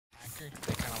Baker?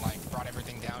 They kind of like brought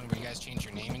everything down where you guys changed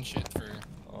your name and shit for...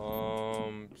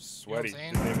 Sweaty. You know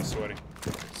His name is Sweaty.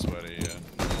 Sweaty, yeah.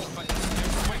 But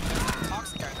there's the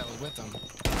toxic guy that was with them.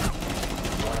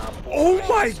 Oh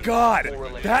my god!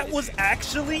 That was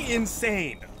actually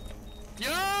insane! Yo!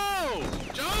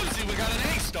 Jonezzy, we got an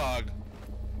ace, dog!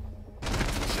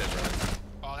 Shit, bro.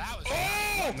 Oh, that was...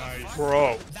 Oh! Nice.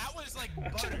 Bro. That was like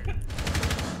butter.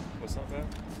 What's not bad?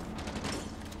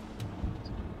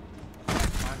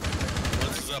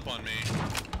 Blitz is up on me.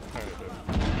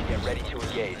 Get ready to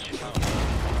engage.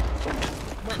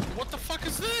 Bro, what the fuck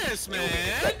is this, You will be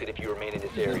man? detected if you remain in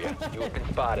this area. You have been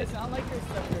spotted. It's not like you're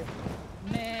sucker.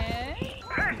 Man.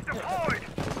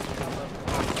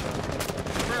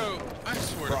 Bro, I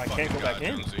swear Bro, to I fucking can't go God, back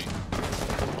in. Jonezzy.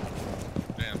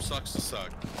 Damn, sucks to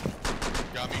suck.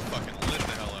 Got me fucking lit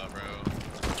the hell out, bro.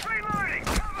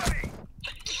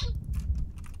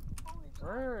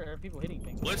 Where are people hitting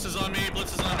things? Blitz is on me,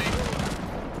 Blitz is on me.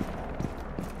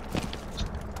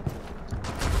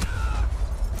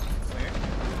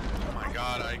 Oh my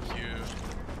god, IQ.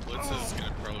 Blitz is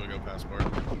gonna probably go passport.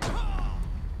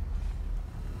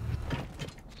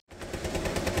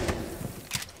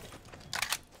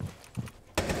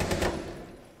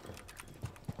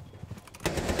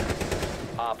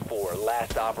 Op 4,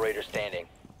 last operator standing.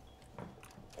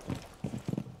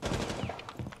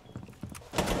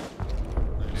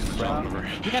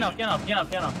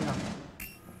 Piano.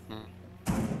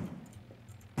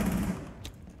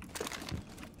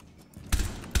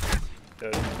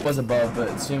 Was above, but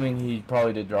assuming he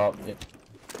probably did drop it.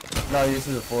 No, this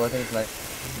is a 4. I think it's like.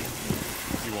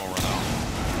 He won't run out.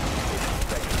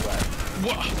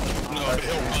 What? No, but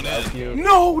he'll run in.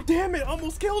 No, damn it!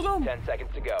 Almost killed him! 10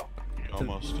 seconds to go. He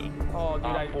almost did. Oh, dude,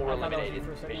 I Op 4 thought that was eliminated. you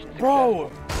for a second. Mission Bro!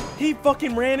 successful. He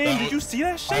fucking ran in! Did you see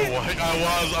that shit?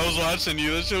 I was watching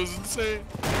you. That shit was insane.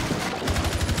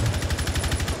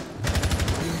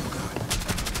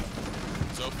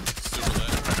 So, super lit.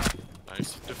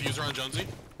 Nice. Diffuser on Jonezzy.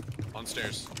 On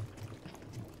stairs.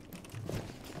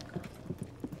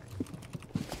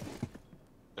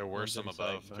 There were some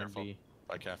above. Careful.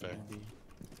 By cafe.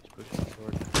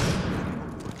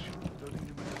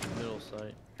 Middle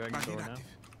site. Dragon door now.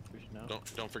 Pushing out.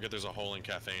 Don't forget there's a hole in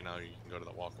cafe now. You can go to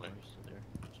that walkway.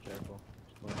 Just careful.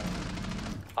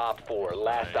 Op 4,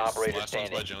 last Nice. operator Last one's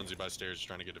standing. by Jonezzy by stairs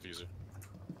trying to get diffuser.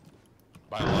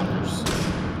 By lockers.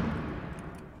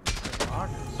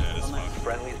 Yeah, it is fucked.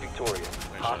 Friendly is victorious.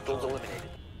 Hostiles eliminated.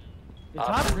 The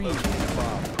top green.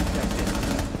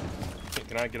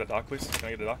 Can I get a dock, please? Can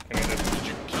I get a dock? Can I get a... Did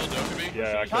you kill Dokkaby?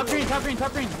 Yeah, I Top killed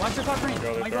green. Watch your top green. Go,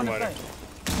 they're Mike on the thermiting. side.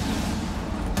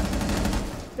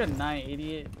 Good night,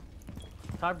 idiot.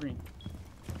 Top green.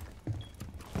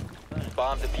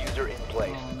 Bomb diffuser in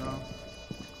place.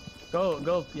 Oh no.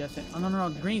 Go, yes, Sam. Oh no,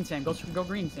 green, Sam. Go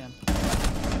green, Sam.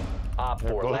 Op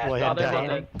 4, last Oh, operator they're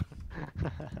standing.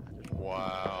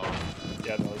 Wow.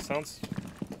 Yeah, no, it sounds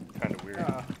kind of weird.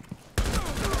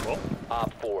 Well,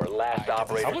 Op 4, last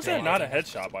operator how was that standing. not a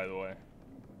headshot, by the way?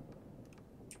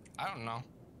 I don't know.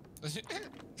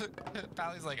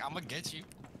 Pally's like, I'm gonna get you.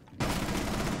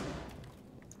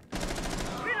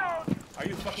 Are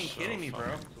you fucking kidding me,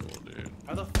 bro? Cool, dude.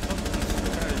 How the fuck is this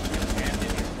guy shield can't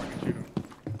hit me and fucking shoot him?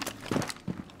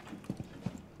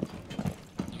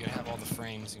 You gotta have all the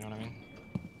frames, you know what I mean?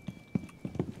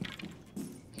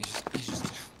 He's just...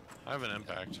 I have an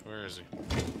impact. Where is he?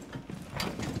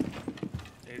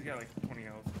 Yeah, he's got like 20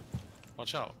 health.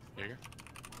 Watch out, Jaeger.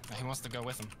 He wants to go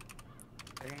with him.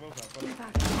 Take him both out, buddy.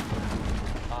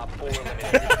 Op 4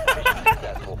 eliminated. Mission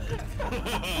successful.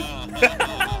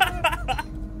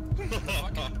 The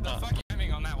fucking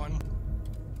timing on that one.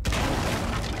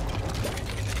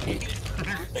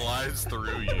 Flies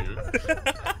through you.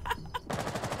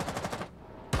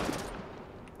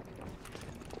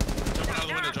 Jumping out of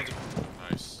the window, Jonezzy.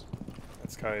 Nice.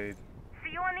 That's Kaid.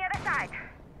 See you on the other side.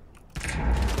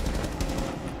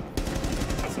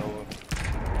 That's Ella.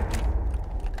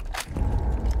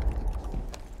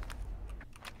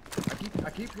 I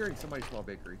keep hearing somebody small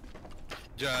bakery.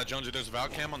 Yeah, Jonezzy, there's a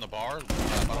Valk cam on the bar.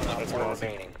 That's what I was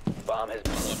thinking. Remaining. Bomb has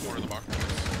been Left corner of the bar.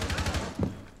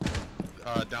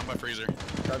 Down by freezer.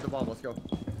 Grab the bomb, let's go.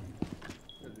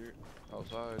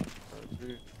 Outside.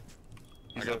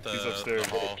 I got He's upstairs.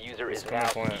 The diffuser is coming now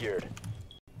plant. secured.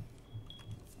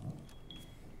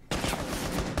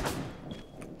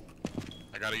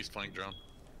 I got east flank drone.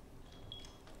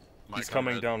 He's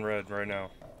coming down red right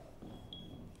now.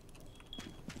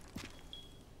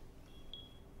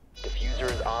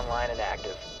 Diffuser is online and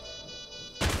active.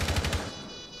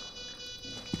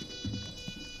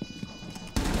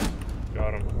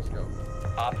 Got him. Let's go.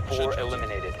 Op 4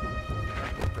 eliminated.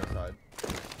 Press side.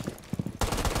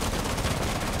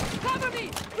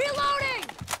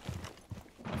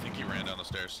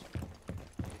 stairs.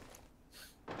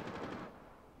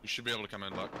 You should be able to come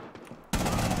in, Buck.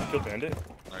 Killed Bandit.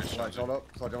 Nice. Watch, Jonezzy. hold up.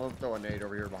 So don't throw a nade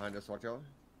over here behind us. Watch out.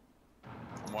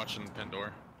 I'm watching the pin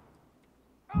door.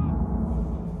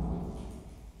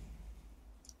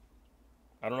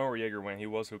 I don't know where Jaeger went. He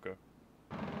was hookah.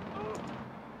 I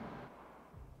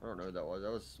don't know who that was.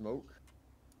 That was smoke.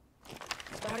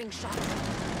 Starting shot.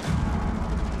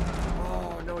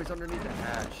 Oh no, he's underneath the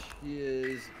hatch. He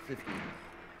is 50.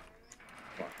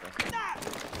 Fuck, that's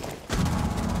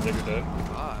Jaeger dead.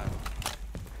 God.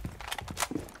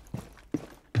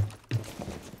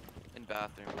 In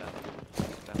bathroom.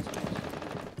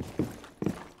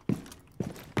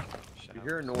 You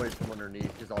hear a noise from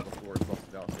underneath because all the floor is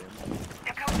busted out, Sam.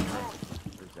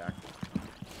 Exactly.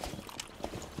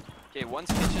 Okay, one's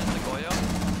kitchen, the Goyo,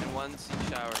 and one's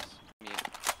showers. Me.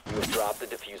 You have dropped the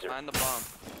diffuser. Behind the bomb.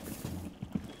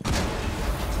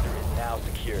 Diffuser is now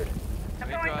secured. Let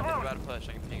me draw it, they're about to push,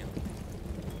 I can ping him.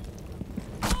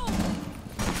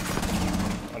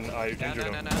 I injured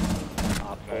him. No.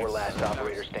 Op 4 last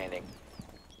operator standing.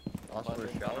 Lost for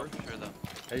his shower. Sure though.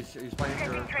 He's playing for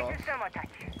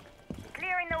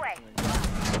Clearing the way.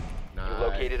 Nice. You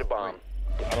located a bomb.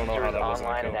 I don't know Diffuser how is that wasn't a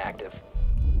online and kill. active.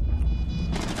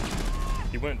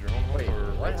 He went drone. Wait,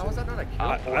 what? How was that not a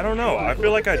kill? I don't know. I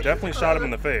feel like I definitely shot him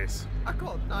in the face. I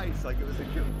called nice, like it was a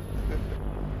kill.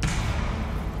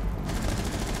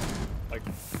 Like,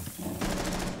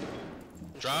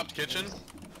 Dropped kitchen.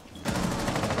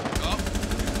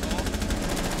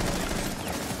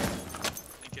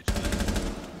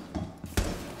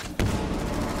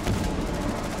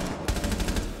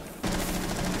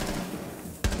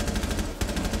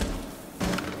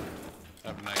 I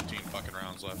have 19 fucking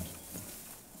rounds left.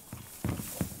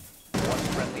 One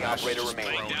friendly operator Just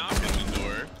remaining. thrown in the kitchen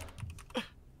door.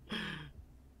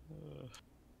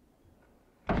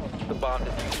 The bomb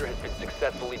diffuser has been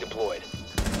successfully deployed.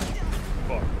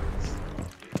 fuck.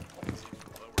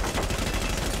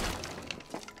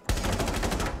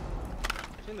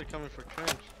 I think they're coming for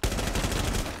trench.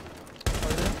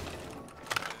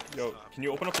 Yo, can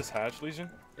you open up this hatch, Legion?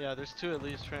 Yeah, there's two at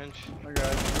least trench.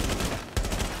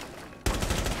 Okay.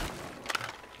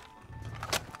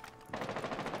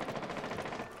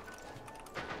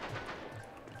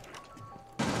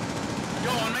 Yo,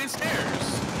 on main stairs.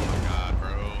 Oh my god,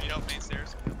 bro. Yo, main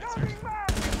stairs.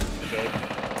 Dead.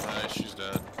 Nice, she's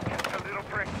dead.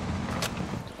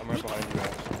 I'm right behind you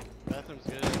guys. Bathroom's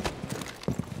good.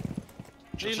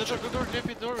 Hey, the door,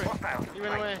 JP, doorway. He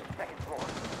ran away.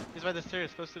 He's by the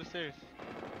stairs, close to the stairs.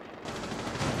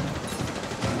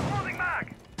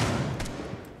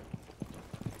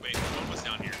 Wait, one was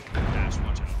down here. Dash,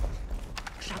 watch out.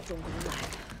 Shots over the line.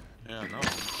 Yeah, no.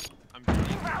 I'm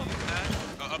being that.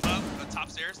 Above, top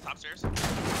stairs.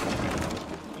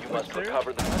 You must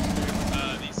recover the.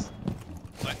 These.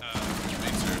 Like,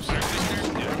 Main stairs. stairs.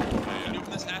 Yeah. Can you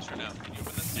open this hash or no? Can you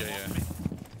open this? Yeah.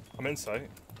 I'm in sight.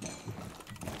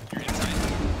 You're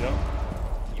inside. Yep.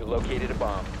 You located a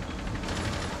bomb.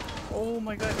 Oh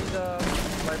my god, he's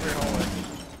library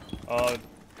hallway.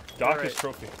 Doc Alright. is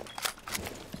trophy.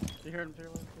 You heard him through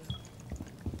like this?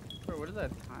 Bro, what is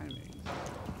that timing?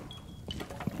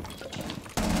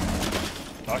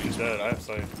 Doc is dead. I have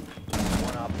sight.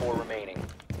 One op 4 remaining.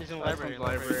 He's in Last library.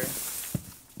 one's library.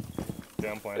 Yeah,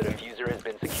 I'm The planting. diffuser has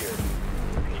been secured.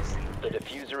 The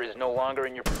diffuser is no longer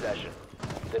in your possession.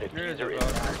 The diffuser is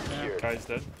not secured. Guy's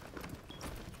dead.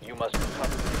 You must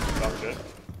recover. Doc dead.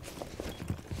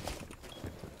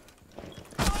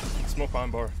 Smoke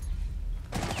behind bar.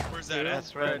 Where's that at?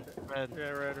 That's red. Yeah,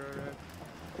 red.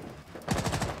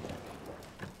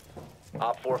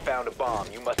 Op 4 found a bomb.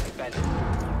 You must defend it.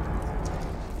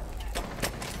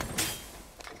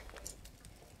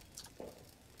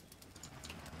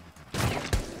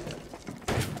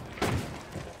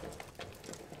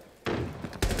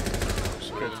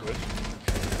 Good switch.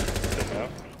 Good now.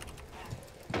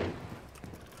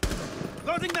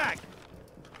 Loading back!